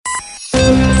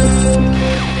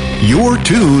You're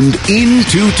tuned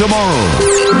into tomorrow.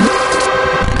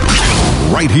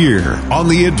 Right here on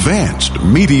the Advanced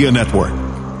Media Network.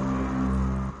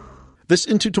 This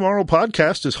Into Tomorrow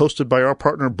podcast is hosted by our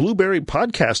partner Blueberry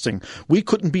Podcasting. We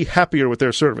couldn't be happier with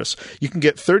their service. You can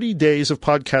get 30 days of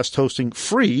podcast hosting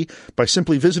free by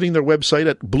simply visiting their website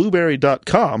at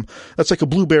blueberry.com. That's like a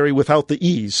blueberry without the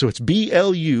E's. So it's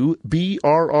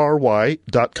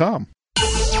BLUBRRY.com.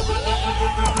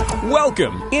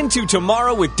 Welcome into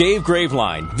Tomorrow with Dave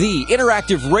Graveline, the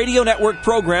interactive radio network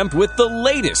program with the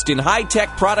latest in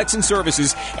high-tech products and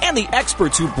services and the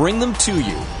experts who bring them to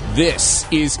you.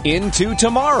 This is Into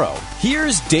Tomorrow.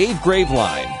 Here's Dave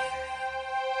Graveline.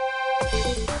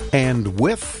 And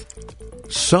with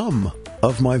some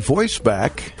of my voice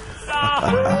back,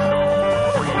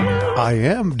 I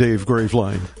am Dave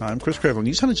Graveline. I'm Chris Graveline.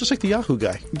 You sounded just like the Yahoo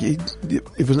guy.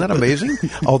 Wasn't that amazing?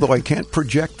 Although I can't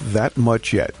project that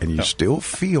much yet. And you still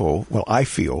feel, well, I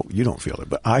feel, you don't feel it,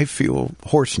 but I feel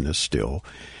hoarseness still.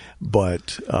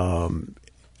 But I'm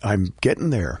getting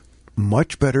there.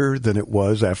 Much better than it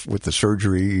was with the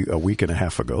surgery a week and a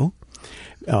half ago.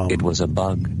 It was a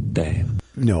bug, Dave.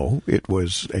 No, it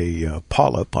was a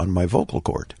polyp on my vocal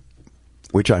cord,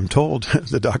 which I'm told,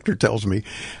 the doctor tells me,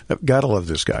 gotta love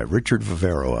this guy, Richard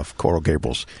Vivero of Coral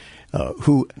Gables,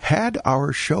 who had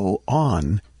our show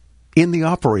on in the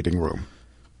operating room.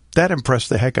 That impressed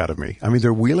the heck out of me. I mean,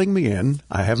 they're wheeling me in.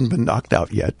 I haven't been knocked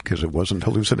out yet because it wasn't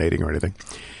hallucinating or anything.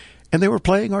 And they were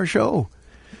playing our show.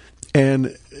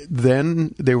 And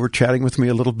then they were chatting with me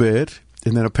a little bit.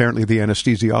 And then apparently the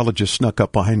anesthesiologist snuck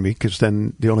up behind me because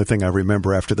then the only thing I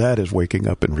remember after that is waking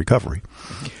up in recovery.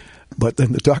 But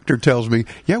then the doctor tells me,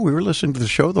 yeah, we were listening to the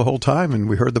show the whole time, and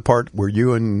we heard the part where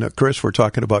you and Chris were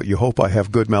talking about, you hope I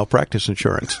have good malpractice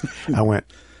insurance. I went,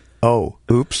 oh,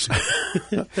 oops.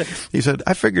 He said,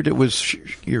 I figured it was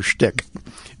your shtick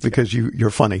because you're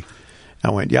funny.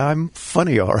 I went, yeah, I'm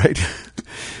funny, all right.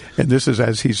 And this is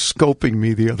as he's scoping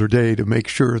me the other day to make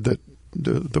sure that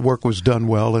the work was done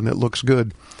well and it looks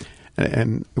good.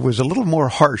 And it was a little more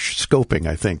harsh scoping,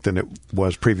 I think, than it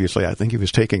was previously. I think he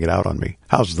was taking it out on me.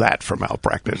 How's that for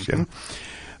malpractice? Mm-hmm. You know?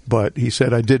 But he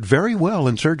said, I did very well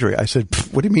in surgery. I said,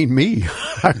 what do you mean me?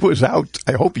 I was out.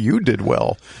 I hope you did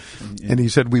well. And he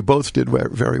said, we both did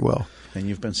very well. And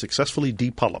you've been successfully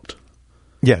depolyped.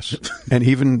 Yes. And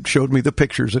he even showed me the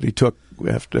pictures that he took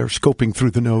after scoping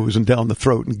through the nose and down the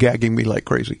throat and gagging me like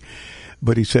crazy.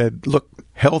 But he said, look,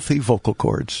 healthy vocal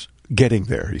cords. Getting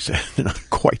there, he said. Not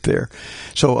quite there.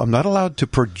 So I'm not allowed to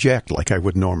project like I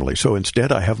would normally. So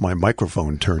instead, I have my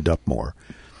microphone turned up more.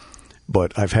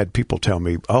 But I've had people tell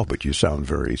me, oh, but you sound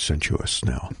very sensuous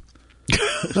now.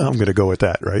 I'm going to go with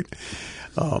that, right?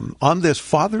 On this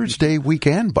Father's Day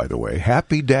weekend, by the way,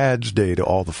 happy Dad's Day to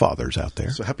all the fathers out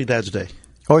there. So happy Dad's Day.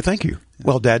 Oh, thank you.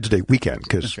 Well, Dad's Day weekend,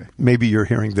 because maybe you're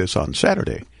hearing this on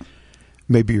Saturday.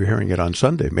 Maybe you're hearing it on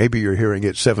Sunday. Maybe you're hearing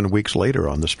it 7 weeks later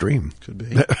on the stream. Could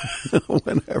be.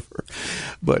 Whenever.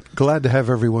 But glad to have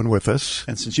everyone with us.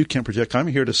 And since you can't project, I'm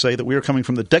here to say that we are coming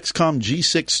from the Dexcom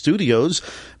G6 studios.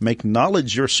 Make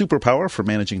knowledge your superpower for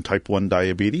managing type 1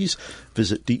 diabetes.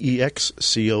 Visit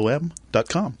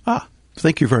DEXCOM.com.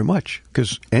 Thank you very much,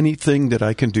 because anything that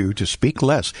I can do to speak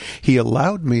less. He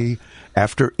allowed me,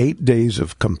 after 8 days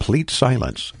of complete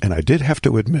silence, and I did have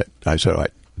to admit, I said, all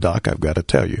right, Doc, I've got to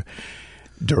tell you,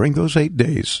 during those 8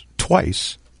 days,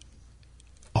 twice,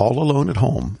 all alone at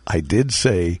home, I did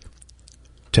say,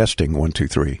 testing 1, 2,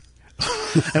 3.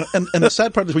 and the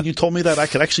sad part is when you told me that, I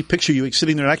could actually picture you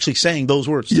sitting there and actually saying those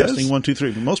words, testing 1, 2,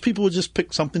 3. Most people would just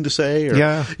pick something to say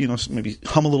or, maybe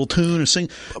hum a little tune or sing.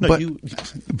 No,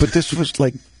 but this was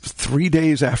like 3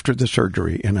 days after the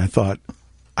surgery, and I thought,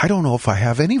 I don't know if I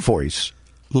have any voice,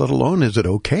 let alone is it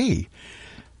okay.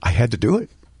 I had to do it.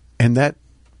 And that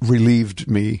relieved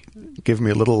me, gave me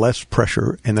a little less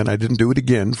pressure, and then I didn't do it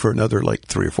again for another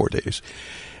 3 or 4 days.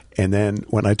 And then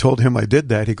when I told him I did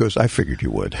that, he goes, I figured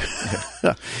you would.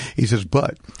 He says,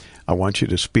 but I want you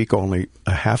to speak only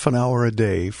a half an hour a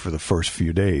day for the first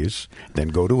few days, then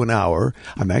go to an hour.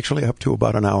 I'm actually up to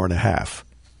about an hour and a half.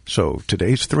 So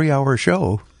today's 3-hour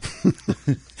show.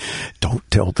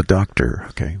 Don't tell the doctor,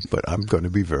 okay? But I'm going to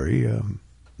be very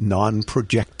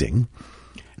non-projecting.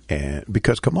 And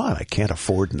because, come on, I can't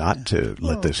afford not to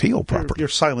let this heal properly. You're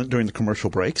silent during the commercial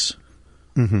breaks.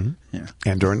 Mm-hmm. Yeah.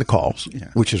 And during the calls,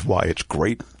 which is why it's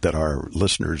great that our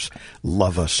listeners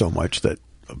love us so much that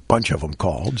a bunch of them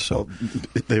called. So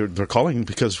they're calling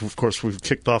because, of course, we've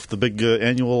kicked off the big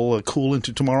annual Cool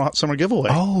Into Tomorrow Hot Summer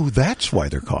giveaway. Oh, that's why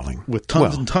they're calling. With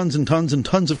tons and tons and tons and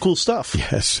tons of cool stuff.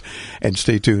 Yes. And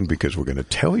stay tuned because we're going to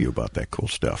tell you about that cool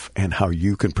stuff and how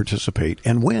you can participate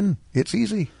and win. It's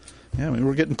easy. Yeah, I mean,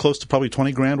 we're getting close to probably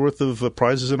 $20,000 worth of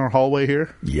prizes in our hallway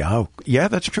here. Yeah,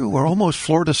 that's true. We're almost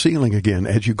floor to ceiling again.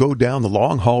 As you go down the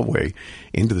long hallway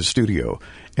into the studio,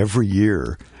 every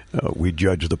year we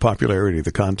judge the popularity of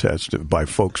the contest by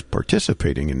folks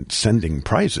participating and sending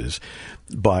prizes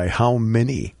by how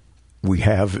many we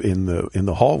have in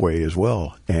the hallway as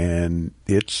well, and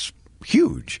it's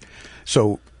huge.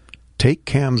 So take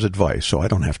Cam's advice, so I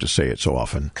don't have to say it so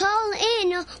often. Call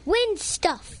in, win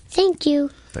stuff. Thank you.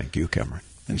 Thank you, Cameron.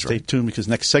 And stay tuned, because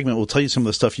next segment will tell you some of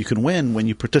the stuff you can win when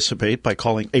you participate by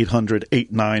calling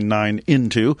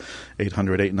 800-899-INTO,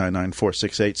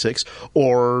 800-899-4686,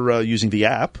 or using the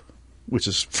app, which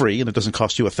is free and it doesn't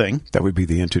cost you a thing. That would be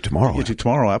the Into Tomorrow Into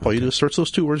Tomorrow app. All you do is search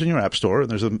those two words in your app store,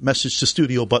 and there's a message to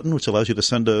studio button, which allows you to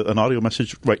send an audio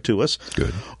message right to us.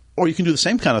 Good. Or you can do the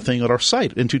same kind of thing at our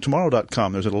site,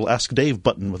 intotomorrow.com. There's a little Ask Dave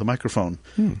button with a microphone.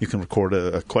 You can record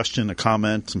a question, a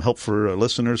comment, some help for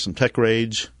listeners, some tech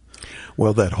rage.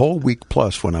 Well, that whole week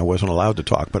plus when I wasn't allowed to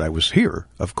talk, but I was here,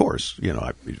 of course. You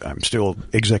know, I'm still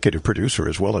executive producer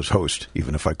as well as host,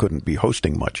 even if I couldn't be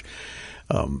hosting much.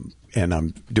 And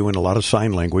I'm doing a lot of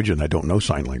sign language, and I don't know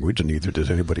sign language, and neither does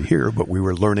anybody here, but we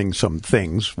were learning some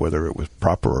things, whether it was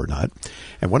proper or not.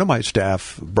 And one of my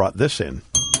staff brought this in.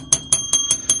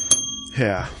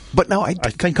 Yeah. But now I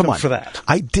thank come them on. for that.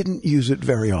 I didn't use it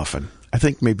very often. I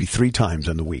think maybe 3 times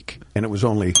in the week. And it was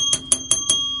only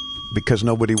because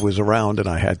nobody was around and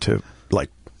I had to,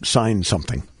 sign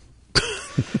something.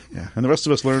 Yeah. And the rest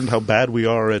of us learned how bad we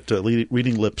are at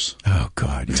reading lips. Oh,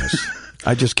 God, yes.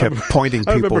 I just kept pointing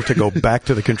people to go back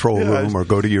to the control room or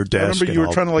go to your desk. I remember you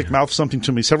were trying to mouth something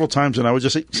to me several times, and I would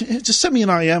just say, "Just send me an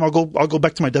IM. I'll go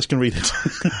back to my desk and read it."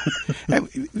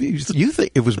 You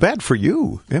think it was bad for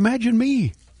you? Imagine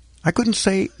me. I couldn't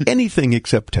say anything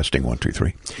except testing 1, 2,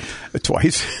 3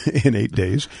 twice in 8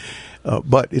 days.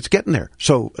 But it's getting there.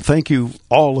 So thank you,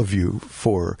 all of you,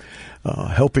 for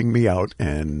helping me out.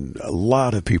 And a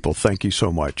lot of people, thank you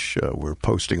so much. We're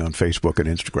posting on Facebook and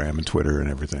Instagram and Twitter and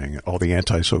everything, all the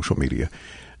anti-social media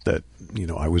that,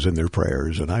 I was in their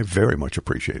prayers. And I very much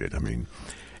appreciate it. I mean,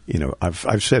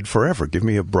 I've said forever, give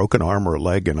me a broken arm or a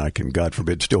leg and I can, God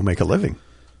forbid, still make a living.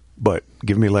 But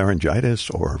give me laryngitis,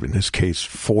 or in this case,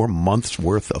 4 months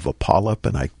worth of a polyp,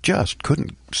 and I just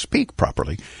couldn't speak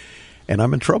properly. And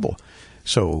I'm in trouble.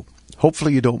 So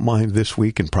hopefully you don't mind this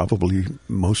week and probably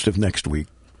most of next week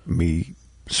me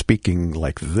speaking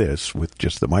like this with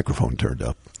just the microphone turned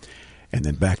up, and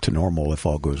then back to normal if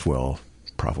all goes well,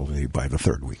 probably by the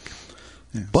 3rd week.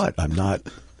 Yes. But I'm not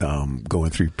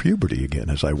going through puberty again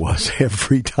as I was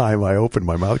every time I opened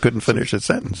my mouth. Couldn't finish a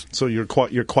sentence. So your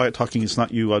quiet talking is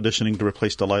not you auditioning to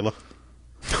replace Delilah?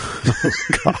 Oh,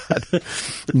 God.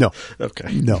 No.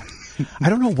 Okay. No.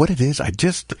 I don't know what it is.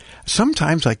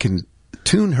 Sometimes I can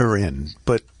tune her in,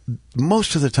 but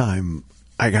most of the time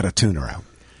I got to tune her out.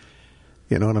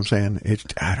 You know what I'm saying?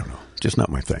 I don't know. Just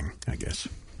not my thing, I guess.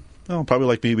 Well, probably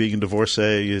like me being a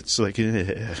divorcee. It's like,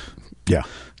 yeah.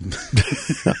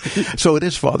 So it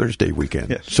is Father's Day weekend.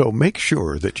 Yes. So make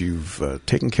sure that you've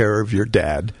taken care of your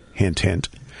dad, hint, hint,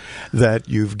 that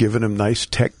you've given him nice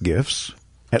tech gifts,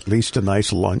 at least a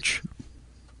nice lunch.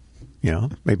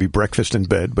 Maybe breakfast in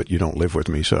bed, but you don't live with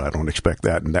me, so I don't expect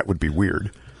that, and that would be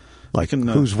weird.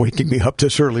 Who's waking me up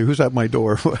this early? Who's at my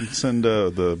door? Send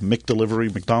the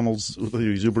McDelivery, McDonald's,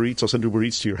 Uber Eats. I'll send Uber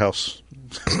Eats to your house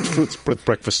for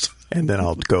breakfast. And then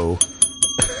I'll go.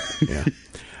 Yeah.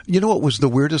 You know what was the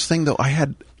weirdest thing, though? I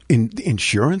had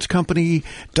insurance company,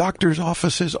 doctor's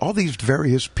offices, all these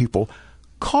various people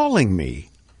calling me.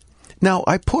 Now,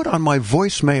 I put on my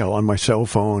voicemail on my cell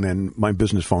phone and my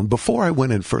business phone before I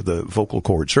went in for the vocal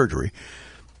cord surgery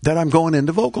that I'm going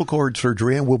into vocal cord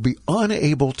surgery and will be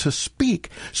unable to speak.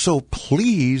 So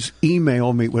please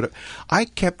email me. I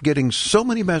kept getting so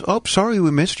many messages. Oh, sorry we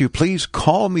missed you. Please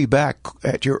call me back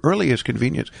at your earliest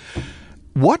convenience.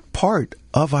 What part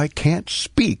of I can't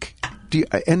speak?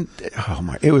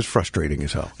 It was frustrating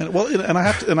as hell. And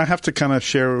I have to kind of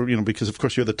share, because of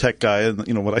course you're the tech guy,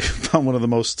 and what I found one of the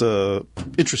most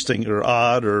interesting or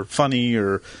odd or funny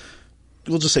or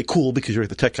we'll just say cool because you're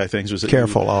the tech guy things was that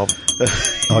careful. I'll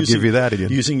give you that again.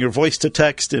 Using your voice to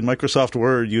text in Microsoft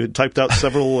Word, you had typed out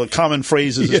several common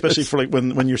phrases, yes. Especially for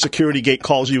when your security gate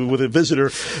calls you with a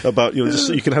visitor about just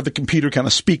so you can have the computer kind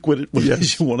of speak what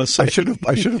yes. You want to say. I should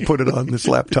have put it on this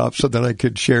laptop so that I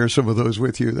could share some of those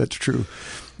with you. That's true.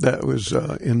 That was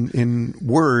in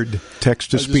Word,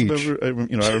 text to speech. I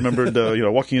remembered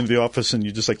walking into the office and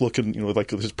you just looking, with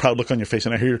this proud look on your face,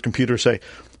 and I hear your computer say,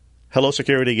 "Hello,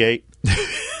 security gate.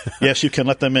 Yes, you can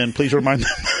let them in. Please remind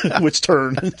them which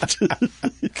turn."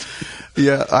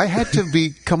 Yeah, I had to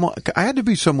be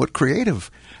somewhat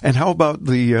creative. And how about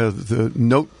the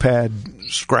notepad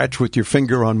scratch with your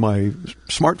finger on my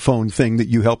smartphone thing that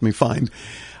you helped me find?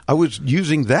 I was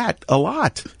using that a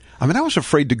lot. I mean, I was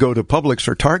afraid to go to Publix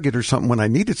or Target or something when I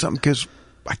needed something because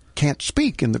I can't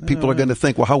speak, and the people are going to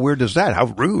think, well, how weird is that? How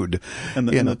rude. And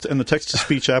the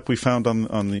text-to-speech app we found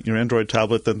on your Android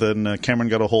tablet that then Cameron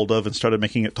got a hold of and started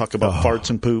making it talk about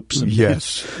farts and poops. And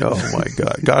yes. Oh, my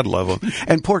God. God love him.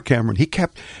 And poor Cameron, he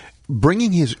kept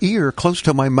bringing his ear close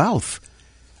to my mouth.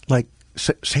 Like,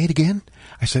 say it again?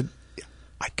 I said,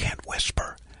 I can't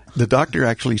whisper. The doctor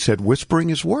actually said whispering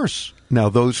is worse. Now,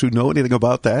 those who know anything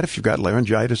about that, if you've got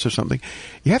laryngitis or something,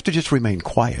 you have to just remain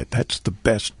quiet. That's the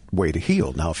best way to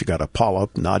heal. Now, if you got a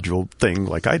polyp, nodule thing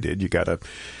like I did, you got to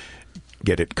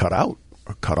get it cut out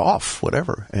or cut off,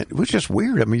 whatever. And it was just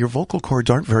weird. I mean, your vocal cords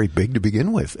aren't very big to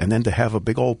begin with. And then to have a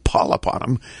big old polyp on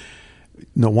them,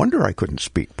 no wonder I couldn't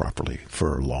speak properly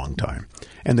for a long time.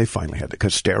 And they finally had to,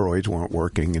 because steroids weren't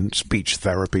working and speech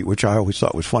therapy, which I always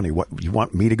thought was funny. What, you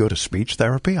want me to go to speech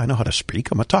therapy? I know how to speak.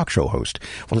 I'm a talk show host.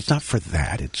 Well, it's not for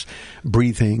that. It's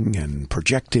breathing and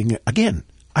projecting. Again,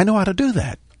 I know how to do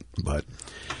that, but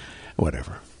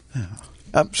whatever.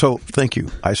 Yeah. So thank you.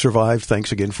 I survived.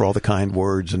 Thanks again for all the kind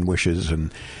words and wishes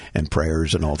and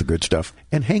prayers and all the good stuff.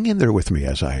 And hang in there with me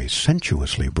as I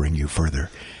sensuously bring you further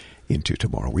into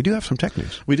tomorrow. We do have some tech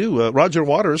news. We do. Roger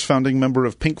Waters, founding member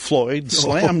of Pink Floyd,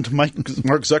 slammed Mark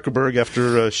Zuckerberg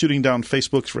after shooting down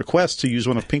Facebook's request to use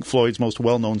one of Pink Floyd's most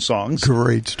well-known songs.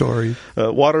 Great story.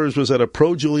 Waters was at a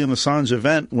pro-Julian Assange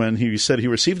event when he said he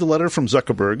received a letter from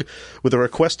Zuckerberg with a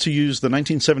request to use the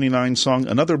 1979 song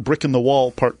Another Brick in the Wall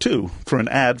Part 2 for an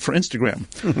ad for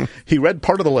Instagram. He read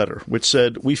part of the letter, which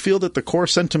said, "We feel that the core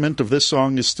sentiment of this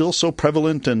song is still so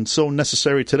prevalent and so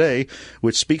necessary today,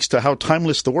 which speaks to how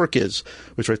timeless the work is."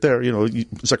 Which right there,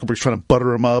 Zuckerberg's trying to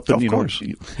butter him up. And, of course.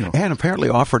 And apparently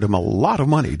offered him a lot of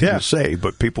money, didn't say,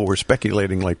 but people were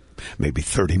speculating like maybe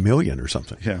 $30 million or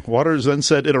something. Yeah. Waters then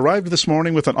said, "It arrived this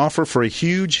morning with an offer for a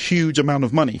huge, huge amount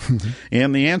of money."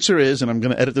 And the answer is, and I'm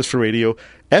going to edit this for radio,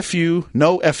 F you,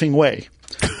 no effing way.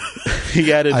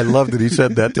 He added, I love that he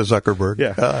said that to Zuckerberg.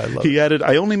 Yeah. He added,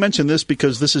 "I only mention this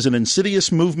because this is an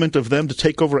insidious movement of them to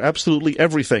take over absolutely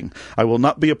everything. I will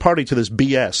not be a party to this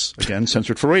BS." Again,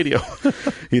 censored for radio.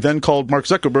 He then called Mark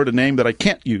Zuckerberg a name that I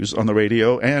can't use on the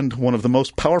radio and one of the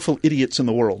most powerful idiots in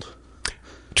the world.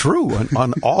 True,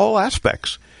 on all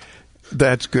aspects.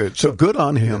 That's good. So good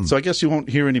on him. So I guess you won't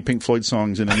hear any Pink Floyd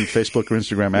songs in any Facebook or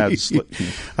Instagram ads.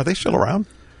 Are they still around?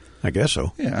 I guess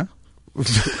so. Yeah.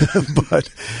 But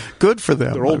good for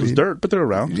them. They're old as dirt, but they're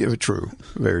around. Yeah, true.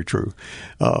 Very true.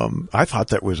 I thought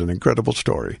that was an incredible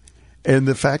story. And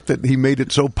the fact that he made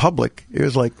it so public, it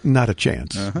was like, not a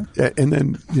chance. And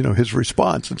then, his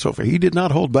response and so forth. He did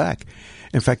not hold back.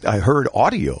 In fact, I heard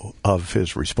audio of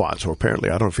his response. So apparently,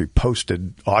 I don't know if he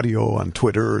posted audio on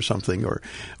Twitter or something or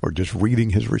just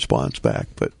reading his response back.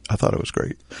 But I thought it was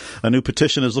great. A new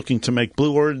petition is looking to make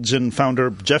Blue Origin founder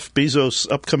Jeff Bezos'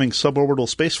 upcoming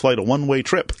suborbital spaceflight a one-way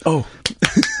trip. Oh.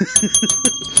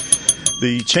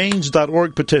 The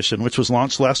Change.org petition, which was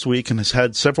launched last week and has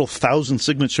had several thousand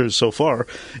signatures so far,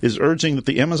 is urging that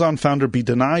the Amazon founder be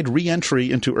denied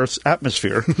re-entry into Earth's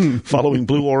atmosphere following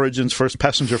Blue Origin's first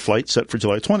passenger flight set for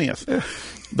July 20th.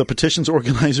 The petition's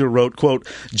organizer wrote, quote,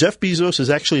 "Jeff Bezos is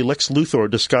actually Lex Luthor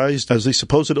disguised as the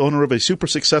supposed owner of a super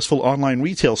successful online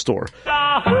retail store.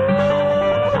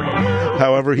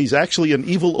 However, he's actually an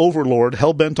evil overlord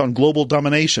hell-bent on global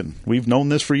domination. We've known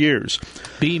this for years."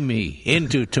 Beam me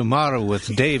into tomorrow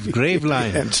with Dave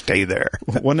Graveline. And stay there.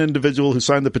 One individual who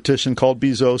signed the petition called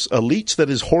Bezos a leech that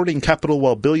is hoarding capital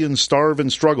while billions starve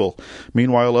and struggle.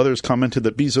 Meanwhile, others commented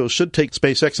that Bezos should take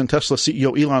SpaceX and Tesla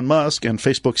CEO Elon Musk and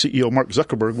Facebook CEO Mark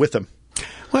Zuckerberg with him.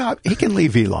 Well, he can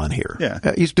leave Elon here. Yeah.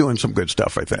 He's doing some good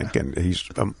stuff, I think, and he's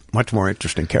a much more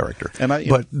interesting character.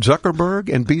 But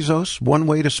Zuckerberg and Bezos, one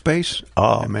way to space.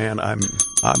 Oh man, I'm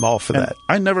all for that.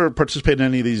 I never participated in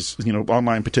any of these,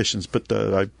 online petitions, but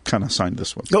I kind of signed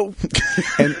this one. Oh,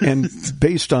 and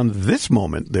based on this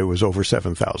moment, there was over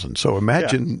 7,000. So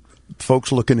imagine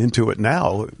folks looking into it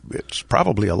now. It's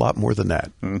probably a lot more than that.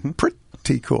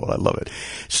 Pretty cool. I love it.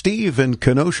 Steve in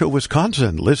Kenosha,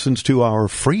 Wisconsin listens to our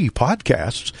free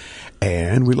podcasts,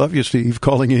 and we love you, Steve,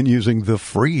 calling in using the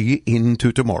free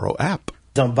Into Tomorrow app.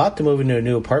 I'm about to move into a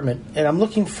new apartment, and I'm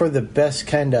looking for the best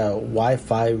kind of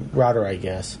Wi-Fi router, I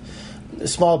guess. A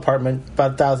small apartment,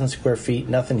 about 1,000 square feet,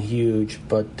 nothing huge,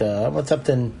 but I want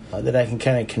something that I can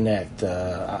kind of connect.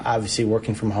 Obviously,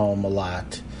 working from home a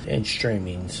lot and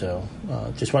streaming, so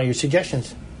just want your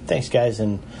suggestions. Thanks, guys,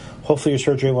 and hopefully your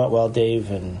surgery went well,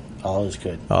 Dave, and all is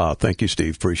good. Thank you,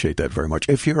 Steve. Appreciate that very much.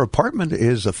 If your apartment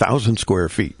is 1,000 square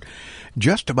feet,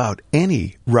 just about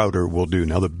any router will do.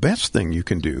 Now, the best thing you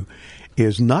can do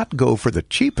is not go for the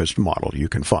cheapest model you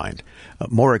can find.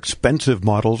 More expensive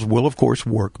models will, of course,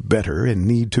 work better and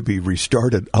need to be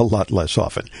restarted a lot less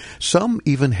often. Some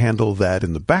even handle that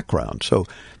in the background, so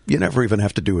you never even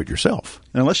have to do it yourself.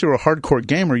 And unless you're a hardcore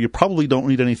gamer, you probably don't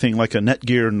need anything like a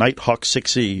Netgear Nighthawk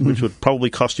 6E, which would probably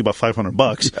cost you about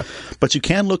 $500. Yeah. But you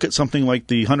can look at something like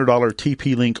the $100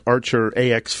 TP-Link Archer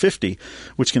AX50,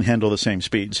 which can handle the same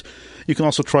speeds. You can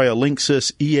also try a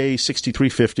Linksys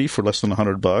EA6350 for less than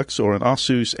 $100, or an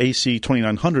Asus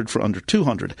AC2900 for under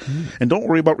 $200. And don't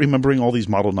worry about remembering all these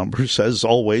model numbers. As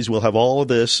always, we'll have all of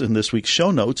this in this week's show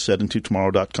notes at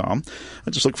intotomorrow.com.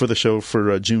 Just look for the show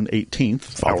for June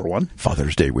 18th, hour 1.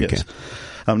 Father's Day weekend. Yes.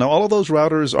 Now, all of those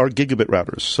routers are gigabit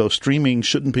routers, so streaming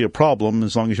shouldn't be a problem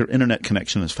as long as your internet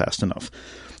connection is fast enough.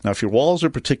 Now, if your walls are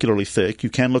particularly thick, you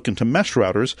can look into mesh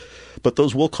routers, but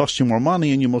those will cost you more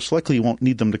money, and you most likely won't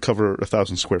need them to cover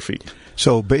 1,000 square feet.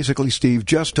 So basically, Steve,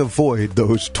 just avoid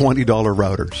those $20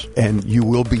 routers, and you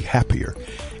will be happier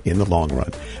in the long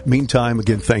run. Meantime,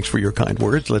 again, thanks for your kind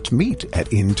words. Let's meet at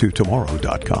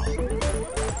intotomorrow.com.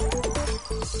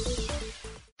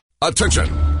 Attention!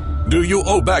 Do you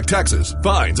owe back taxes,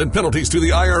 fines, and penalties to the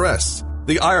IRS?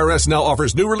 The IRS now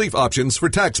offers new relief options for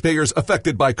taxpayers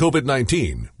affected by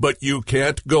COVID-19, but you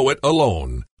can't go it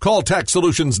alone. Call Tax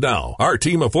Solutions now. Our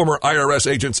team of former IRS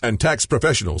agents and tax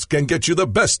professionals can get you the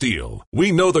best deal.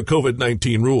 We know the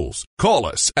COVID-19 rules. Call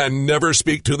us and never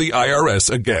speak to the IRS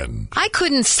again. I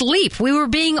couldn't sleep. We were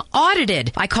being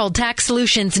audited. I called Tax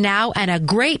Solutions now, and a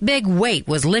great big weight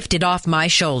was lifted off my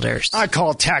shoulders. I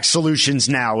called Tax Solutions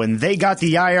now, and they got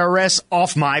the IRS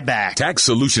off my back. Tax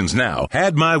Solutions now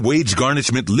had my wage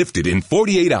garnishment lifted in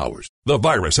 48 hours. The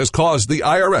virus has caused the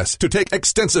IRS to take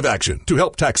extensive action to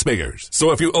help taxpayers.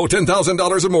 So if you owe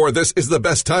 $10,000 or more, this is the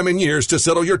best time in years to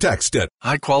settle your tax debt.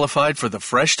 I qualified for the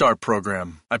Fresh Start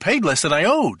program. I paid less than I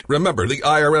owed. Remember, the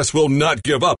IRS will not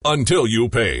give up until you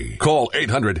pay. Call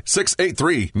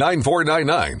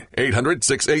 800-683-9499.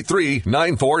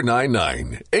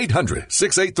 800-683-9499.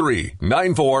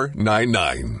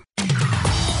 800-683-9499.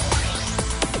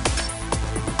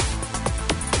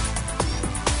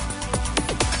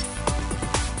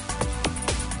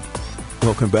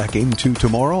 Welcome back into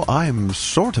Tomorrow. I'm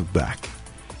sort of back,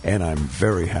 and I'm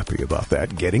very happy about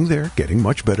that. Getting there, getting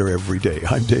much better every day.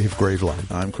 I'm Dave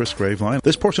Graveline. I'm Chris Graveline.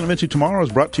 This portion of Into Tomorrow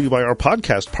is brought to you by our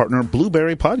podcast partner,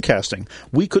 Blueberry Podcasting.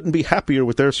 We couldn't be happier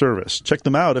with their service. Check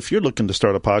them out if you're looking to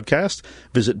start a podcast.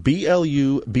 Visit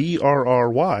BLUBRRY.com.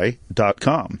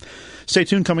 Stay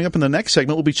tuned. Coming up in the next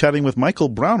segment, we'll be chatting with Michael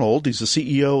Brownold. He's the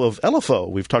CEO of LFO.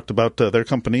 We've talked about their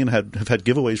company and have had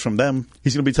giveaways from them.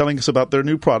 He's going to be telling us about their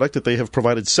new product that they have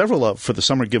provided several of for the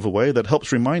summer giveaway that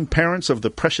helps remind parents of the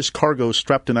precious cargo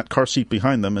strapped in that car seat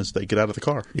behind them as they get out of the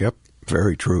car. Yep,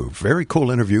 very true. Very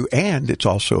cool interview, and it's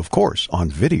also, of course, on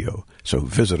video. So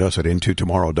visit us at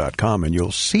intotomorrow.com, and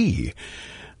you'll see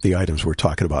the items we're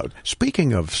talking about.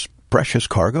 Speaking of precious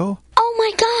cargo... Oh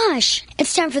my gosh!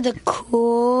 It's time for the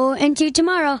cool Into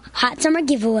Tomorrow Hot Summer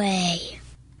Giveaway.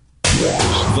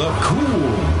 The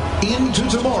cool Into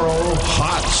Tomorrow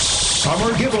Hot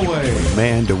Summer Giveaway.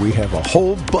 Man, do we have a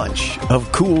whole bunch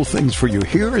of cool things for you.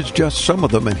 Here is just some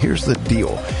of them, and here's the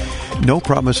deal. No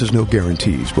promises, no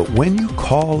guarantees, but when you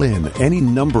call in any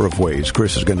number of ways,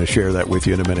 Chris is going to share that with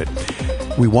you in a minute,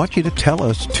 we want you to tell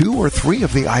us 2 or 3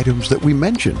 of the items that we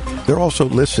mentioned. They're also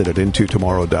listed at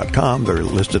intotomorrow.com. They're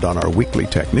listed on our weekly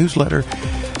tech newsletter,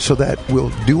 so that we'll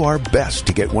do our best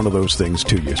to get one of those things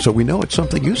to you, so we know it's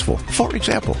something useful. For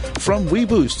example, from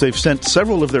WeBoost, they've sent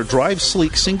several of their Drive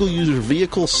Sleek single-user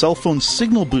vehicle cell phone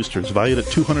signal boosters valued at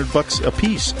 $200 a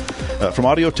piece. From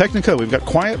Audio-Technica, we've got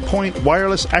Quiet Point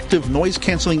wireless active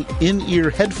noise-canceling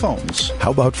in-ear headphones.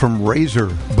 How about from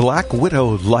Razer, Black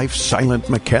Widow Life Silent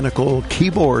Mechanical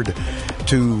Keyboard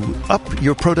to up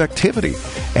your productivity,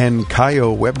 and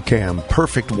Kaio Webcam,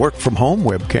 perfect work-from-home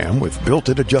webcam with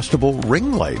built-in adjustable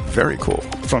ring light. Very cool.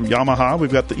 From Yamaha,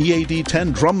 we've got the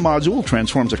EAD-10 drum module,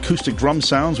 transforms acoustic drum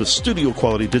sounds with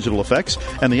studio-quality digital effects,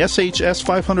 and the SHS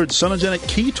 500 Sonogenic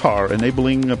Keytar,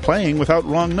 enabling playing without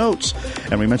wrong notes.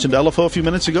 And we mentioned LFO a few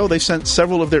minutes ago. They sent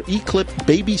several of their eClip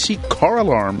baby seat car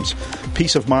alarms.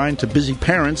 Peace of mind to busy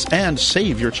parents, and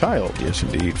save your child. Yes,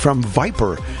 indeed. From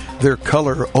Viper, their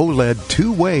color OLED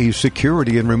 2-way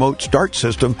security and remote start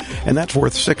system, and that's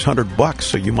worth $600,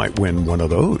 so you might win one of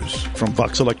those. From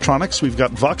Vox Electronics, we've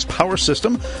got Vox Power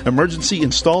System, emergency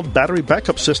installed battery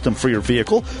backup system for your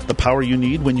vehicle, the power you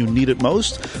need when you need it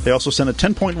most. They also send a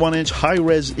 10.1-inch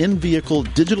high-res in-vehicle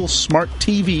digital smart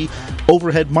TV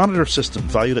overhead monitor system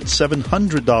valued at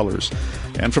 $700.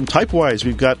 And from Typewise,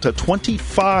 we've got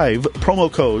 25 promo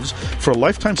codes for a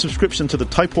lifetime subscription to the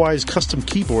Typewise custom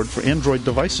keyboard for Android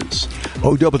devices.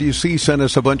 OWC sent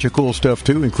us a bunch of cool stuff,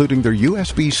 too, including their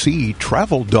USB-C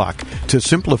travel dock to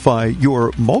simplify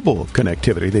your mobile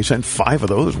connectivity. They sent 5 of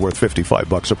those worth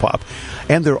 $55 a pop.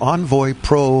 And their Envoy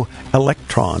Pro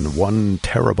Electron 1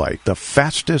 terabyte, the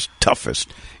fastest,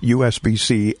 toughest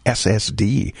USB-C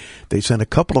SSD. They sent a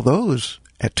couple of those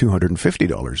at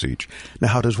 $250 each. Now,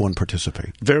 how does one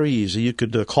participate? Very easy. You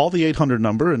could call the 800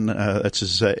 number, and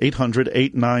that's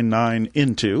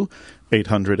 800-899-INTO,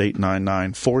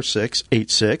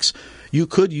 800-899-4686. You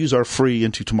could use our free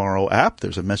Into Tomorrow app.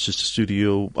 There's a message to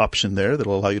studio option there that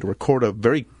will allow you to record a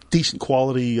very decent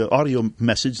quality audio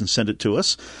message and send it to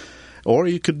us. Or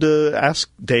you could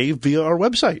ask Dave via our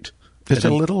website. There's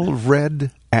a little red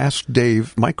Ask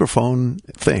Dave microphone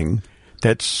thing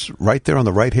that's right there on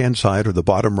the right-hand side or the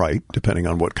bottom right, depending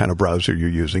on what kind of browser you're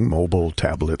using, mobile,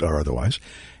 tablet, or otherwise,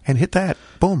 and hit that.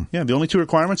 Boom. Yeah, the only 2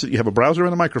 requirements are that you have a browser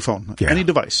and a microphone, any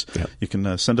device. Yeah. You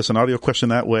can send us an audio question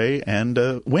that way and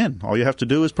win. All you have to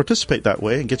do is participate that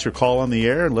way and get your call on the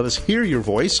air and let us hear your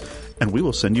voice, and we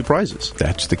will send you prizes.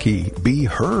 That's the key. Be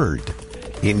heard.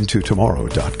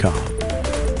 IntoTomorrow.com.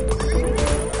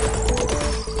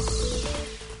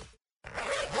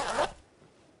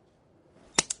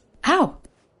 Ow.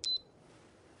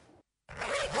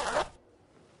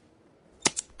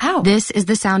 Ow. This is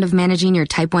the sound of managing your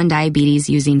type 1 diabetes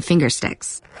using finger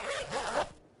sticks.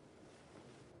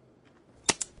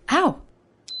 Ow.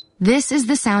 This is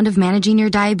the sound of managing your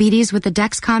diabetes with the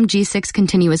Dexcom G6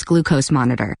 continuous glucose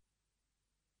monitor.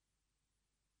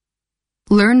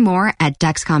 Learn more at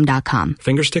Dexcom.com.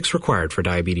 Finger sticks required for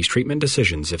diabetes treatment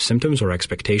decisions if symptoms or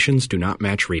expectations do not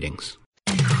match readings.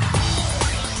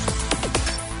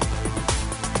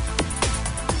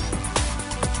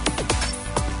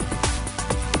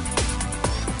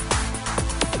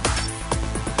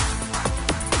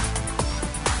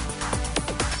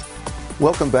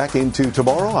 Welcome back into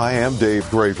Tomorrow. I am Dave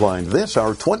Graveline. This,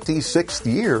 our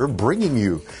 26th year, bringing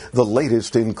you the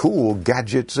latest in cool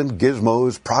gadgets and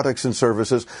gizmos, products and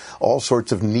services, all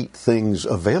sorts of neat things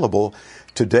available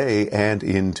today and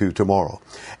into tomorrow.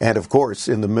 And of course,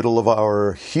 in the middle of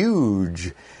our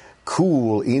huge,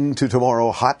 cool Into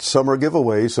Tomorrow hot summer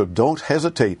giveaway, so don't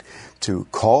hesitate to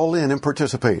call in and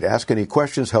participate. Ask any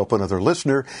questions, help another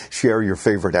listener, share your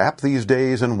favorite app these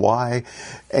days and why.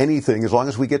 Anything, as long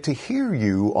as we get to hear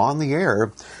you on the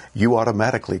air, you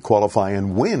automatically qualify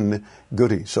and win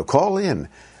goodies. So call in,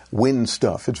 win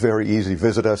stuff. It's very easy.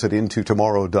 Visit us at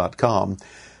IntoTomorrow.com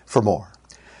for more.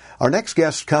 Our next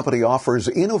guest company offers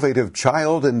innovative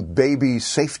child and baby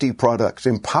safety products,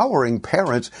 empowering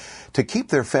parents to keep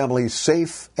their families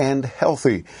safe and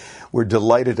healthy. We're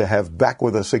delighted to have back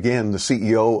with us again the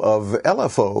CEO of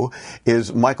LFO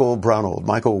is Michael Brownold.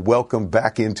 Michael, welcome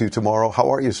back into Tomorrow.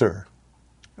 How are you, sir?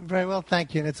 Very well,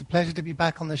 thank you, and it's a pleasure to be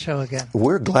back on the show again.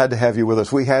 We're glad to have you with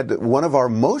us. We had one of our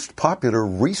most popular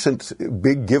recent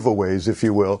big giveaways, if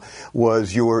you will,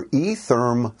 was your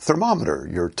eTherm thermometer,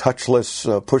 your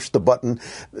touchless, push the button,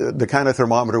 the kind of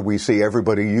thermometer we see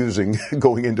everybody using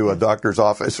going into a doctor's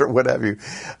office or what have you,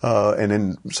 and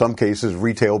in some cases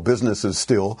retail businesses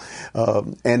still.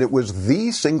 And it was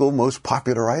the single most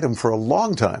popular item for a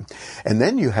long time. And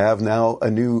then you have now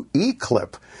a new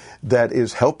eClip that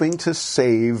is helping to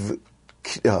save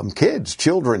kids,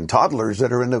 children, toddlers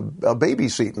that are in a baby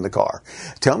seat in the car.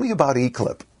 Tell me about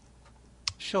eClip.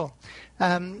 Sure.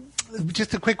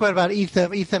 Just a quick word about eTherm.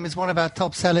 eTherm is one of our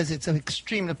top sellers. It's an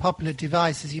extremely popular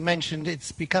device. As you mentioned,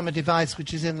 it's become a device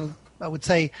which is in, I would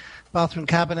say, bathroom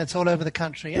cabinets all over the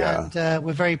country. Yeah. And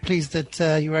we're very pleased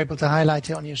that you were able to highlight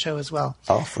it on your show as well.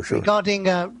 Oh, for sure. Regarding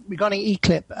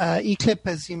eClip, eClip,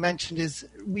 as you mentioned, is,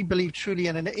 we believe, truly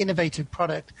an innovative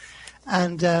product.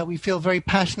 And we feel very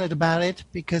passionate about it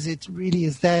because it really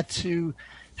is there to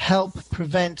help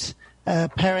prevent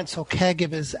parents or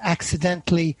caregivers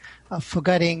accidentally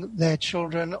forgetting their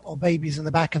children or babies in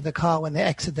the back of the car when they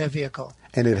exit their vehicle.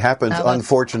 And it happens,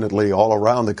 unfortunately, all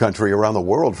around the country, around the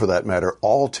world for that matter,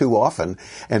 all too often.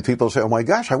 And people say, oh my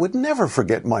gosh, I would never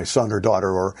forget my son or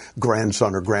daughter or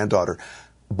grandson or granddaughter.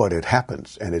 But it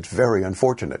happens, and it's very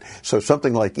unfortunate. So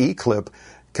something like eClip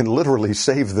can literally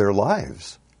save their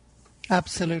lives.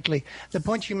 Absolutely. The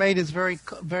point you made is very,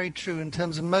 very true in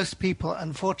terms of most people,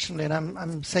 unfortunately, and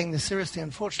I'm saying this seriously,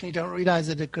 unfortunately don't realize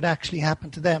that it could actually happen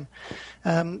to them.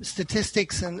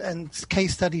 Statistics and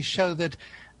case studies show that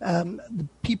the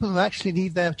people who actually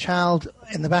leave their child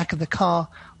in the back of the car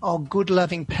are good,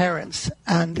 loving parents.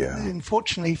 And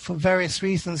unfortunately, for various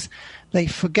reasons, they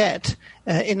forget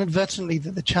inadvertently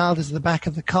that the child is in the back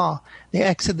of the car. They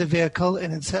exit the vehicle,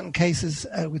 and in certain cases,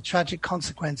 with tragic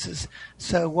consequences.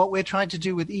 So what we're trying to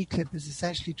do with eClip is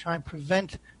essentially try and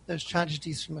prevent those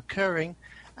tragedies from occurring.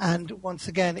 And once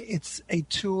again, it's a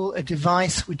tool, a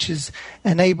device which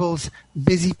enables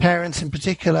busy parents in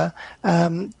particular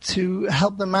to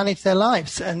help them manage their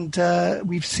lives. And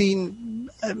we've seen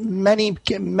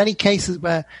many cases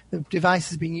where the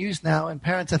device is being used now, and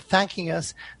parents are thanking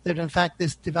us that, in fact,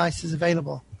 this device is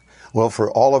available. Well,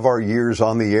 for all of our years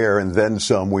on the air and then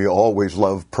some, we always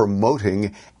love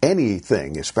promoting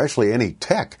anything, especially any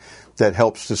tech that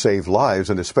helps to save lives,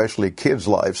 and especially kids'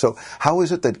 lives. So how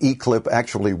is it that eClip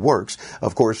actually works?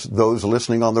 Of course, those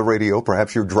listening on the radio,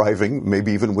 perhaps you're driving,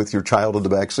 maybe even with your child in the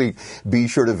back seat, be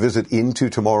sure to visit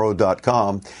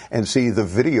intotomorrow.com and see the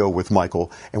video with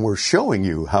Michael, and we're showing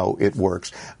you how it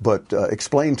works. But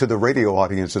explain to the radio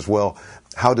audience as well,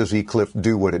 how does eClip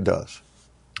do what it does?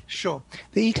 Sure.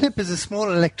 The eClip is a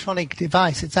small electronic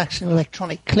device. It's actually an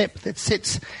electronic clip that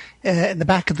sits in the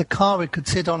back of the car. It could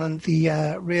sit on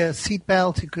the rear seat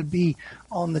belt. It could be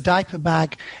on the diaper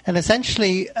bag. And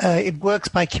essentially, it works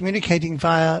by communicating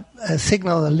via a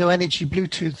signal, a low-energy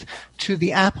Bluetooth, to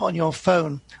the app on your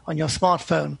phone, on your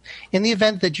smartphone. In the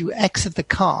event that you exit the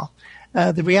car,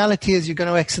 the reality is you're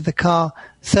going to exit the car,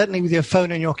 certainly with your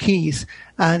phone and your keys.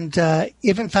 And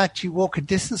if, in fact, you walk a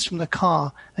distance from the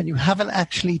car and you haven't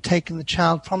actually taken the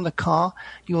child from the car,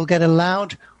 you will get a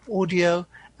loud audio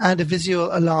and a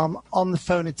visual alarm on the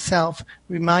phone itself,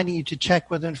 reminding you to check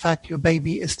whether, in fact, your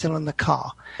baby is still in the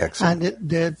car. Excellent. And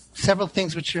there are several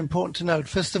things which are important to note.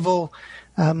 First of all,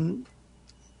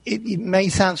 it may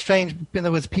sound strange, in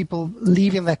other words, people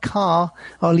leaving their car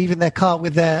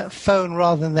with their phone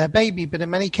rather than their baby, but in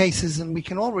many cases, and we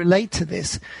can all relate to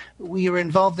this, we are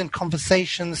involved in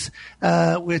conversations,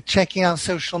 we're checking out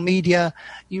social media.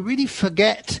 You really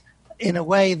forget, in a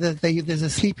way, that there's a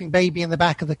sleeping baby in the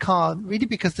back of the car, really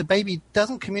because the baby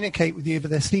doesn't communicate with you if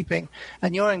they're sleeping,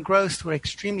 and you're engrossed, we're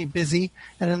extremely busy,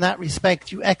 and in that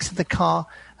respect, you exit the car,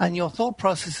 and your thought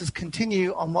processes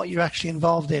continue on what you're actually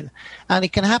involved in. And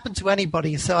it can happen to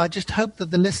anybody, so I just hope that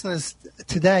the listeners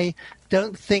today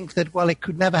don't think that, well, it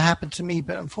could never happen to me,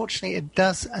 but unfortunately it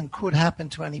does and could happen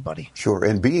to anybody. Sure,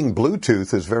 and being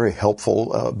Bluetooth is very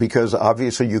helpful because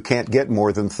obviously you can't get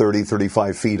more than 30,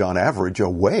 35 feet on average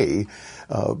away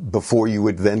before you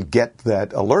would then get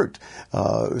that alert.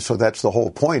 So that's the whole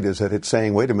point, is that it's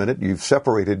saying, wait a minute, you've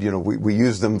separated, we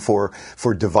use them for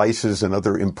devices and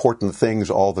other important things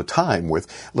all the time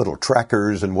with little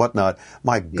trackers and whatnot.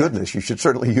 My goodness, you should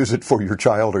certainly use it for your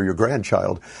child or your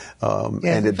grandchild.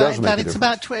 And it does make it's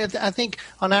about, I think,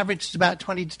 on average, it's about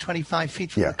 20 to 25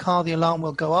 feet from the car, the alarm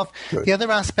will go off. Good. The other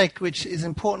aspect which is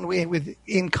important with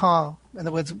in-car, in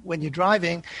other words, when you're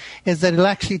driving, is that it'll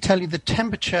actually tell you the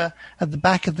temperature at the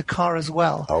back of the car as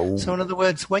well. Oh. So in other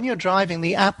words, when you're driving,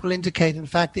 the app will indicate, in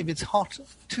fact, if it's hot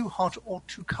or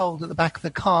too cold at the back of the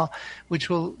car,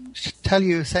 which will tell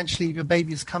you essentially if your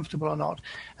baby is comfortable or not.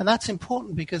 And that's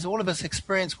important because all of us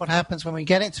experience what happens when we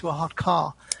get into a hot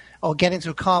car, or get into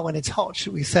a car when it's hot,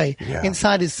 should we say. Yeah.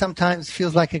 Inside is sometimes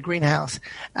feels like a greenhouse.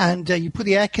 And you put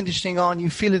the air conditioning on, you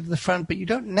feel it at the front, but you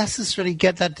don't necessarily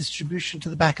get that distribution to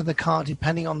the back of the car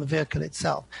depending on the vehicle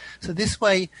itself. So this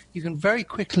way, you can very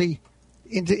quickly,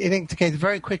 it indicates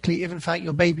very quickly if in fact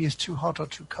your baby is too hot or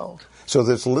too cold. So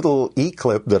this little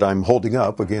eClip that I'm holding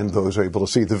up, again, those are able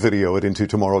to see the video at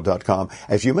intotomorrow.com.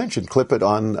 As you mentioned, clip it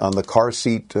on the car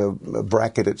seat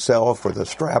bracket itself or the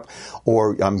strap,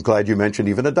 or I'm glad you mentioned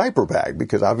even a diaper bag,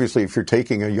 because obviously if you're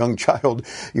taking a young child,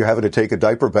 you're having to take a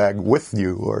diaper bag with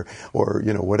you or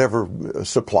whatever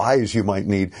supplies you might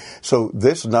need. So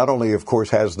this not only, of course,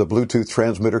 has the Bluetooth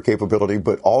transmitter capability,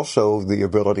 but also the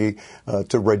ability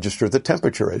to register the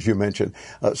temperature, as you mentioned.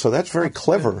 So that's very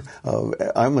clever.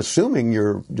 I'm assuming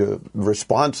your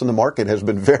response in the market has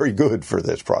been very good for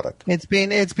this product. It's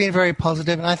been very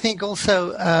positive, and I think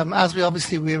also as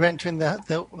we're entering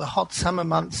the hot summer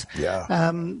months.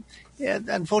 Yeah.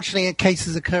 Unfortunately,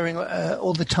 cases occurring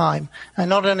all the time, and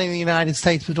not only in the United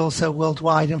States but also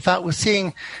worldwide. In fact, we're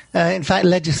seeing,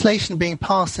 legislation being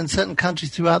passed in certain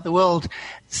countries throughout the world,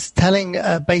 telling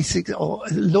basic or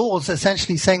laws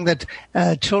essentially saying that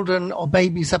children or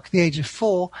babies up to the age of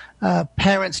 4,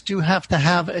 parents do have to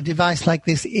have a device like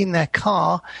this in their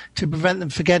car to prevent them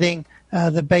forgetting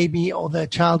the baby or the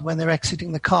child when they're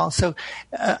exiting the car. So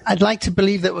I'd like to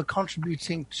believe that we're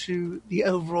contributing to the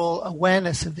overall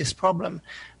awareness of this problem,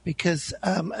 because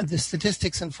the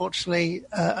statistics, unfortunately,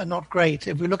 are not great.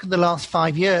 If we look at the last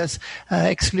 5 years,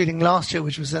 excluding last year,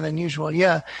 which was an unusual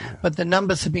year, but the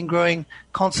numbers have been growing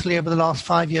constantly over the last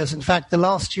 5 years. In fact, the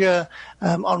last year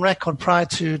on record prior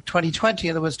to 2020,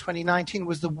 in other words, 2019,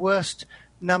 was the worst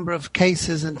number of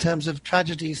cases in terms of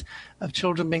tragedies of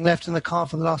children being left in the car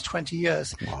for the last 20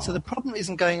 years. Wow. So the problem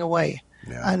isn't going away.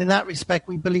 Yeah. And in that respect,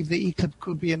 we believe the eClip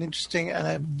could be an interesting and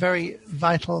a very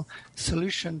vital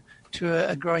solution to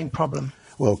a growing problem.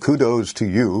 Well, kudos to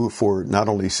you for not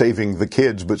only saving the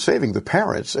kids, but saving the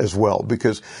parents as well.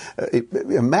 Because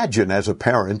imagine as a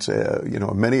parent,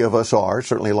 many of us are,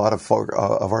 certainly a lot of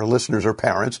our listeners are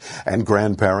parents and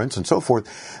grandparents and so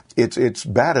forth. It's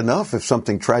bad enough if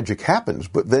something tragic happens,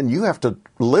 but then you have to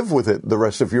live with it the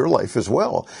rest of your life as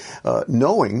well,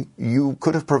 knowing you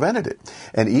could have prevented it.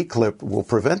 And eClip will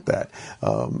prevent that.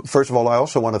 First of all, I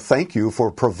also want to thank you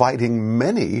for providing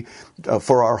many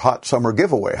for our hot summer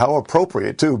giveaway. How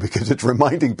appropriate, too, because it's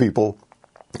reminding people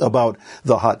about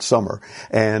the hot summer.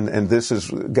 And this has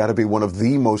got to be one of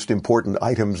the most important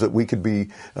items that we could be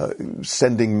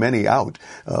sending many out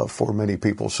for many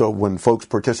people. So when folks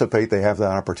participate, they have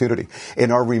that opportunity.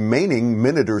 In our remaining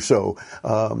minute or so,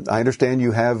 I understand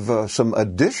you have some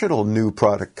additional new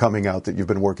product coming out that you've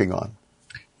been working on.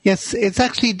 Yes, it's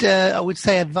actually, I would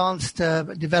say, advanced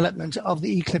development of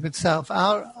the eClip itself.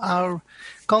 Our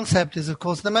concept is, of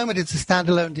course, at the moment it's a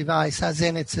standalone device, as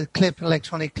in it's a clip,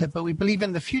 electronic clip, but we believe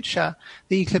in the future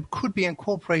the eClip could be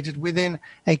incorporated within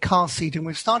a car seat. And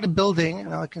we've started building,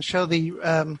 and I can show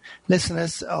the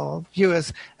listeners or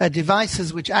viewers,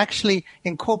 devices which actually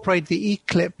incorporate the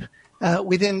eClip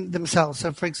within themselves.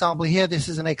 So, for example, here this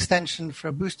is an extension for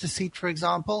a booster seat, for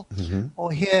example. Mm-hmm.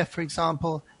 Or here, for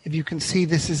example, if you can see,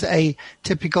 this is a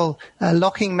typical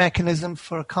locking mechanism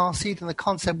for a car seat. And the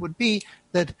concept would be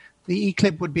that the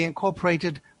eClip would be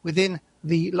incorporated within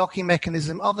the locking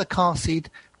mechanism of the car seat.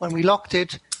 When we locked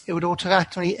it, it would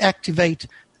automatically activate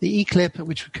the eClip,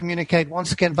 which would communicate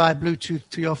once again via Bluetooth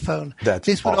to your phone.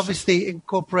 This would obviously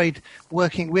incorporate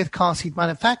working with car seat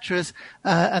manufacturers,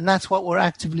 and that's what we're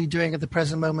actively doing at the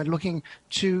present moment, looking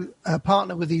to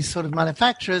partner with these sort of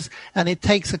manufacturers. And it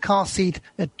takes a car seat,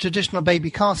 a traditional baby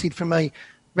car seat, from a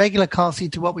regular car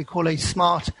seat to what we call a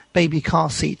smart baby car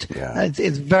seat. Yeah.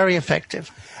 It's very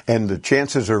effective. And the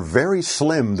chances are very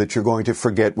slim that you're going to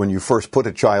forget when you first put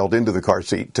a child into the car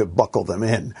seat to buckle them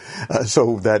in.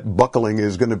 So that buckling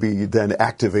is going to be then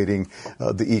activating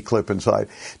the eClip inside.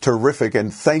 Terrific.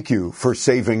 And thank you for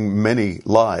saving many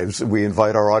lives. We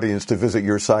invite our audience to visit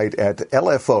your site at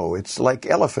LFO. It's like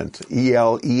elephant,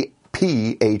 ELEPHO,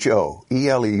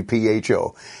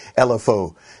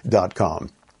 LFO.com.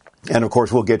 And, of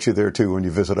course, we'll get you there, too, when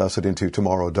you visit us at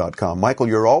intotomorrow.com. Michael,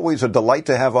 you're always a delight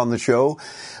to have on the show.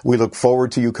 We look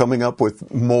forward to you coming up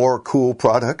with more cool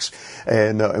products,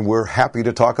 and we're happy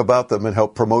to talk about them and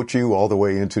help promote you all the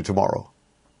way into tomorrow.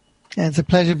 It's a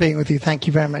pleasure being with you. Thank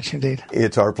you very much indeed.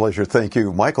 It's our pleasure. Thank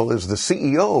you. Michael is the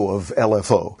CEO of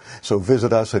LFO. So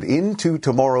visit us at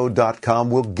intotomorrow.com.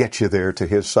 We'll get you there to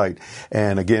his site.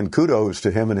 And again, kudos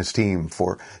to him and his team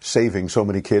for saving so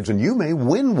many kids. And you may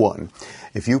win one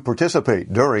if you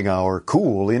participate during our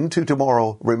cool Into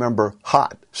Tomorrow, remember,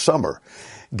 hot summer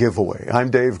giveaway.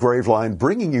 I'm Dave Graveline,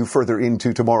 bringing you further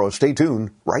into tomorrow. Stay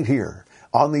tuned right here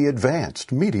on the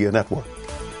Advanced Media Network.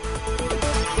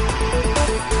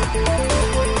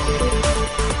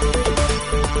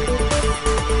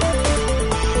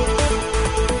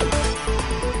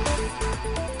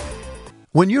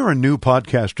 When you're a new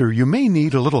podcaster, you may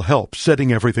need a little help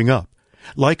setting everything up.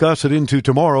 Like us at Into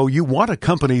Tomorrow, you want a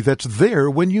company that's there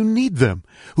when you need them,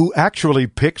 who actually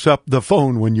picks up the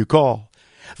phone when you call.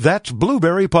 That's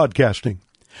Blueberry Podcasting.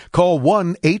 Call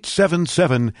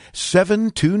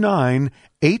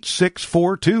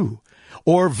 1-877-729-8642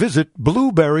 or visit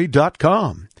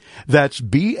blueberry.com. That's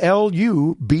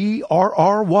BLUBRRY.com.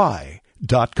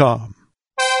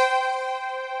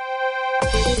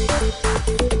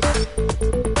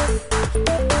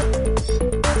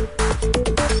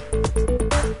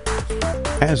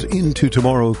 As Into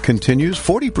Tomorrow continues,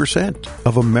 40%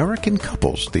 of American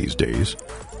couples these days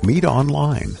meet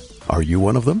online. Are you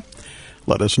one of them?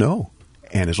 Let us know.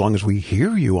 And as long as we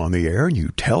hear you on the air and you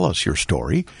tell us your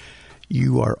story,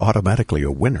 you are automatically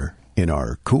a winner in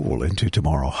our cool Into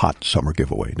Tomorrow hot summer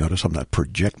giveaway. Notice I'm not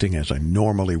projecting as I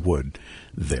normally would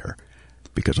there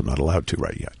because I'm not allowed to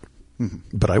right yet.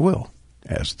 Mm-hmm. But I will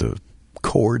as the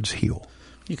cords heal.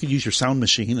 You could use your sound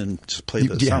machine and just play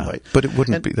the soundbite. But it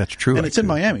wouldn't be. That's true. And it's in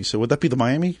Miami, so would that be the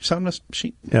Miami sound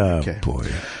machine? Oh, boy.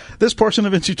 This portion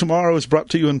of Into Tomorrow is brought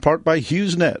to you in part by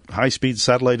HughesNet, high-speed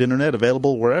satellite internet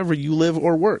available wherever you live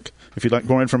or work. If you'd like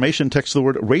more information, text the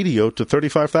word radio to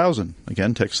 35,000.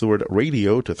 Again, text the word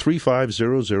radio to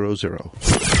 35000.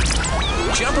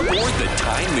 Jump aboard the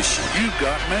time machine. You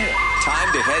got mail.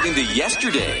 Time to head into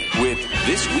yesterday with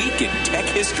This Week in Tech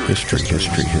History. History.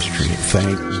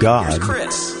 Thank God Here's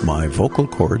Chris. My vocal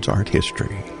cords aren't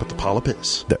history. But the polyp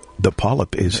is. The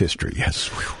polyp is history, yes.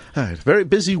 All right, very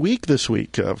busy week this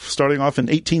week. Starting off in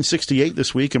 1868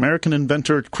 this week, American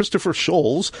inventor Christopher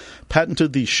Sholes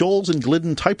patented the Sholes and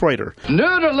Glidden typewriter.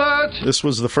 Nerd alert! This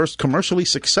was the first commercially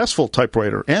successful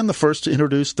typewriter and the first to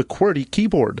introduce the QWERTY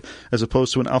keyboard as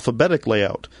opposed to an alphabetic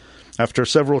layout. After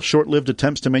several short-lived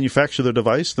attempts to manufacture the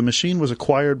device, the machine was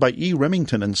acquired by E.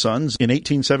 Remington & Sons in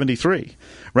 1873.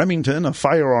 Remington, a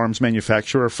firearms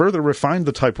manufacturer, further refined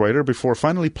the typewriter before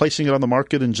finally placing it on the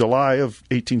market in July of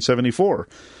 1874.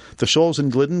 The Sholes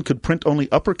and Glidden could print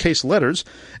only uppercase letters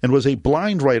and was a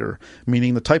blind writer,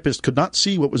 meaning the typist could not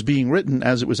see what was being written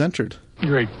as it was entered.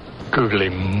 Great googly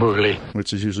moogly.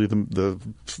 Which is usually the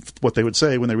what they would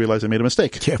say when they realized they made a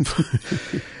mistake. Yep.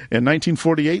 In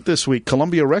 1948 this week,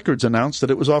 Columbia Records announced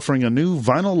that it was offering a new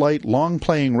Vinyl Light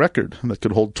long-playing record that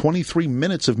could hold 23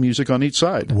 minutes of music on each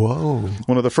side. Whoa.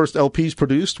 One of the first LPs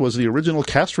produced was the original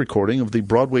cast recording of the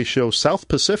Broadway show South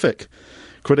Pacific.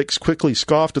 Critics quickly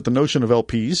scoffed at the notion of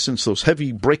LPs, since those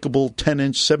heavy, breakable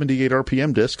 10-inch 78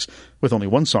 RPM discs, with only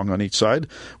one song on each side,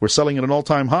 were selling at an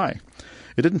all-time high.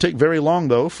 It didn't take very long,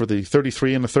 though, for the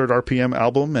 33 1/3 RPM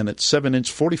album and its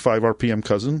 7-inch 45 RPM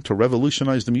cousin to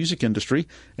revolutionize the music industry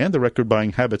and the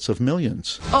record-buying habits of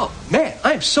millions. Oh, man,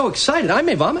 I am so excited. I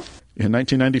may vomit. In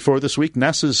 1994 this week,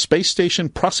 NASA's Space Station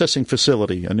Processing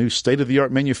Facility, a new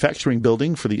state-of-the-art manufacturing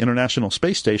building for the International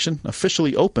Space Station,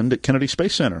 officially opened at Kennedy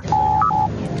Space Center.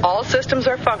 All systems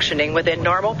are functioning within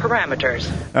normal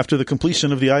parameters. After the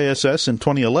completion of the ISS in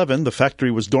 2011, the factory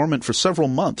was dormant for several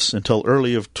months until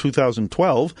early of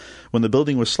 2012, when the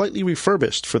building was slightly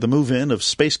refurbished for the move-in of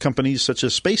space companies such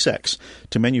as SpaceX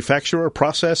to manufacture,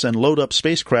 process, and load up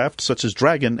spacecraft such as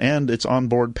Dragon and its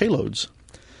onboard payloads.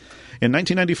 In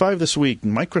 1995 this week,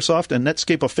 Microsoft and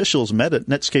Netscape officials met at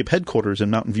Netscape headquarters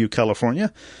in Mountain View,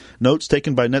 California. Notes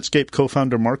taken by Netscape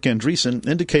co-founder Mark Andreessen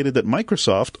indicated that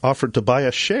Microsoft offered to buy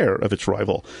a share of its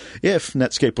rival if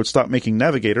Netscape would stop making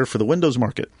Navigator for the Windows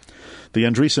market. The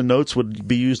Andreessen notes would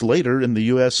be used later in the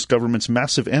U.S. government's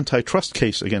massive antitrust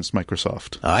case against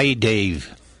Microsoft. Aye,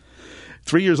 Dave.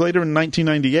 3 years later, in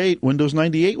 1998, Windows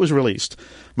 98 was released.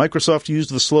 Microsoft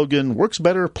used the slogan, "Works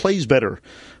better, plays better."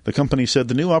 The company said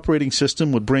the new operating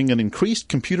system would bring an increased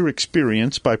computer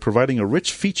experience by providing a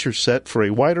rich feature set for a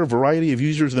wider variety of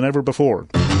users than ever before.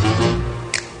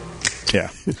 Yeah.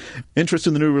 Interest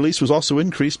in the new release was also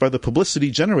increased by the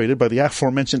publicity generated by the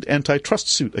aforementioned antitrust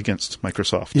suit against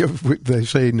Microsoft. Yeah, they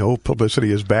say no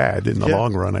publicity is bad in the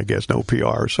long run, I guess, no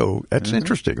PR. So that's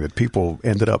interesting that people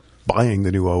ended up buying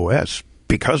the new OS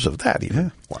because of that even. Yeah.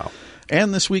 Wow.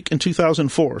 And this week in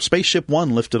 2004, Spaceship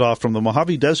One lifted off from the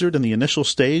Mojave Desert in the initial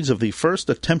stage of the first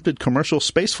attempted commercial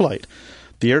spaceflight.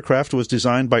 The aircraft was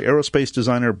designed by aerospace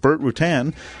designer Burt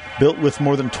Rutan, built with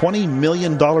more than $20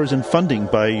 million in funding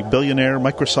by billionaire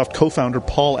Microsoft co-founder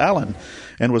Paul Allen,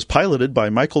 and was piloted by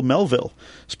Michael Melville.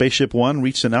 Spaceship One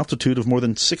reached an altitude of more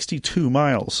than 62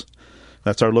 miles.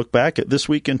 That's our look back at This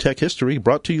Week in Tech History,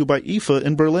 brought to you by IFA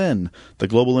in Berlin, the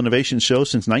global innovation show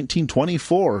since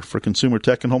 1924 for consumer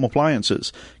tech and home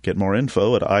appliances. Get more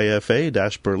info at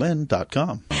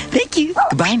ifa-berlin.com. Thank you.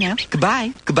 Goodbye now.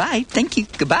 Goodbye. Goodbye. Thank you.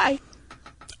 Goodbye.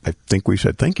 I think we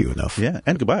said thank you enough. Yeah,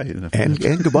 and goodbye. And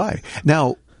goodbye.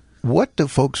 Now, what do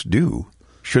folks do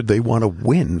should they want to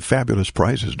win fabulous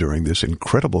prizes during this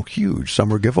incredible, huge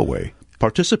summer giveaway?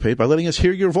 Participate by letting us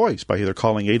hear your voice by either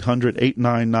calling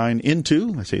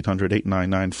 800-899-INTO, that's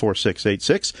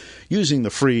 800-899-4686, using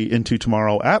the free Into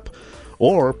Tomorrow app,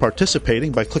 or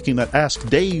participating by clicking that Ask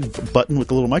Dave button with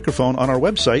the little microphone on our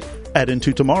website at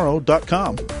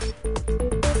intotomorrow.com.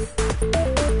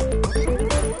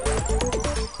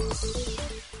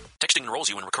 Texting enrolls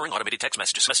you in recurring automated text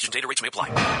messages. Message and data rates may apply.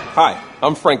 Hi,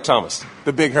 I'm Frank Thomas,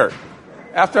 the Big Hurt.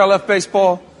 After I left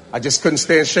baseball, I just couldn't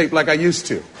stay in shape like I used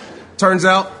to. Turns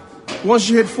out, once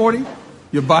you hit 40,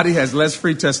 your body has less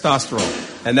free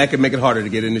testosterone, and that can make it harder to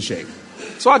get into shape.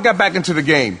 So I got back into the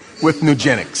game with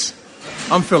Nugenics.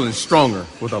 I'm feeling stronger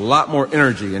with a lot more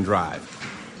energy and drive.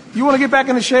 You want to get back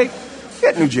into shape?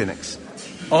 Get Nugenics.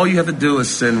 All you have to do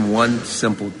is send one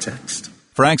simple text.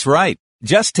 Frank's right.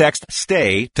 Just text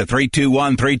STAY to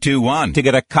 321321 to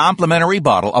get a complimentary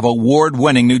bottle of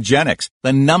award-winning Nugenix,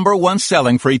 the #1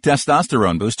 selling free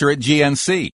testosterone booster at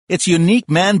GNC. Its unique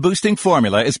man-boosting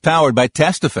formula is powered by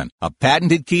Testofen, a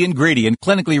patented key ingredient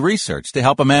clinically researched to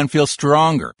help a man feel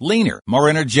stronger, leaner, more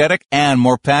energetic, and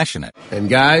more passionate. And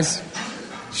guys,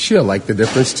 she'll like the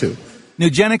difference too.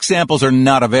 Nugenix samples are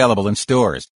not available in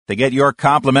stores. To get your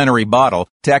complimentary bottle,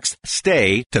 text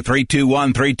STAY to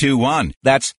 321321.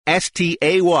 That's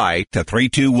STAY to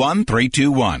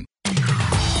 321321.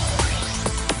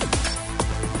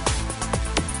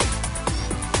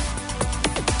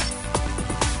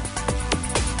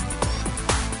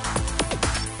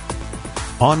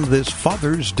 On this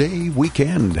Father's Day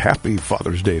weekend, happy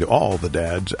Father's Day to all the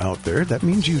dads out there. That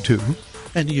means you too.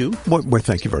 And you. Well,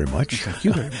 thank you very much. Thank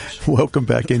you very much. Welcome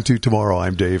back Into Tomorrow.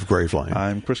 I'm Dave Graveline.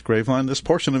 I'm Chris Graveline. This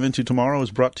portion of Into Tomorrow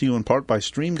is brought to you in part by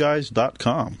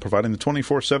StreamGuys.com, providing the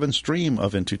 24/7 stream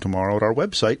of Into Tomorrow at our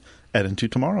website at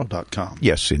IntoTomorrow.com.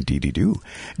 Yes, indeed you do.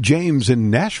 James in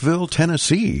Nashville,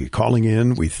 Tennessee, calling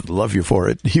in. We love you for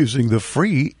it, using the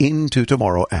free Into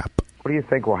Tomorrow app. What do you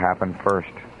think will happen first?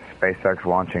 SpaceX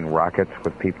launching rockets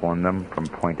with people in them from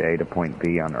point A to point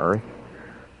B on Earth,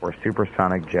 or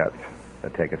supersonic jets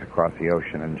that take us across the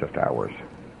ocean in just hours?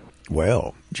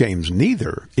 Well, James,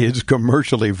 neither is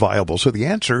commercially viable. So the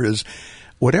answer is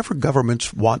whatever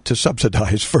governments want to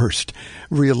subsidize first.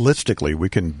 Realistically, we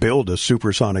can build a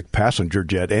supersonic passenger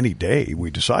jet any day we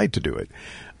decide to do it.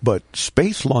 But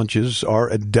space launches are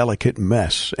a delicate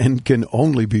mess and can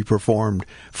only be performed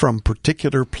from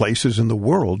particular places in the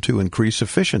world to increase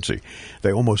efficiency.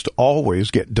 They almost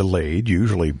always get delayed,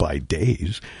 usually by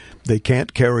days. They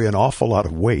can't carry an awful lot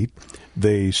of weight.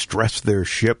 They stress their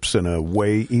ships in a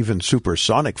way even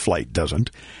supersonic flight doesn't.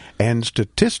 And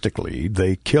statistically,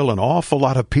 they kill an awful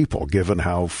lot of people given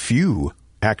how few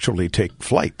actually take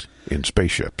flight in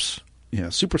spaceships. Yeah,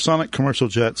 supersonic commercial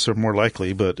jets are more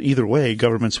likely, but either way,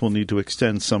 governments will need to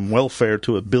extend some welfare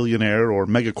to a billionaire or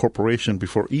mega corporation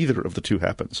before either of the two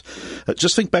happens.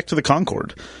 Just think back to the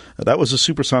Concorde. That was a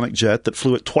supersonic jet that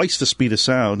flew at twice the speed of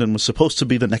sound and was supposed to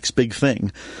be the next big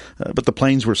thing. But the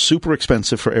planes were super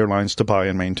expensive for airlines to buy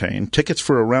and maintain. Tickets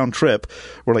for a round trip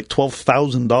were like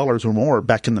 $12,000 or more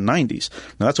back in the 90s.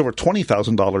 Now, that's over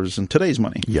 $20,000 in today's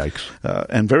money. Yikes.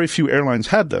 And very few airlines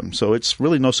had them, so it's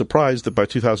really no surprise that by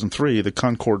 2003, the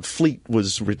Concorde fleet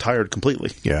was retired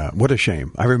completely. Yeah, what a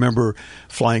shame. I remember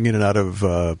flying in and out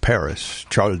of Paris,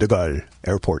 Charles de Gaulle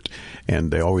Airport,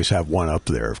 and they always have one up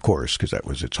there, of course, because that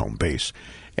was its home base.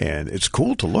 And it's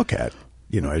cool to look at.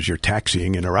 You know, as you're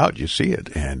taxiing in or out, you see it,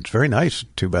 and it's very nice.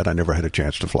 Too bad I never had a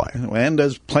chance to fly. And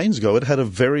as planes go, it had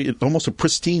almost a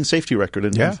pristine safety record,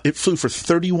 and it flew for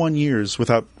 31 years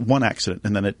without one accident,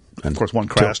 and then of course, one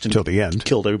crashed until the end,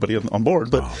 killed everybody on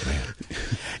board. But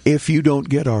if you don't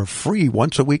get our free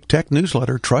once-a-week tech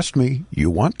newsletter, trust me, you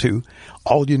want to.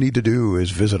 All you need to do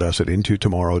is visit us at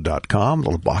IntoTomorrow.com. A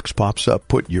little box pops up.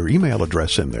 Put your email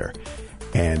address in there,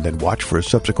 and then watch for a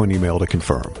subsequent email to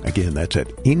confirm. Again, that's at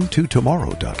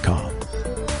IntoTomorrow.com.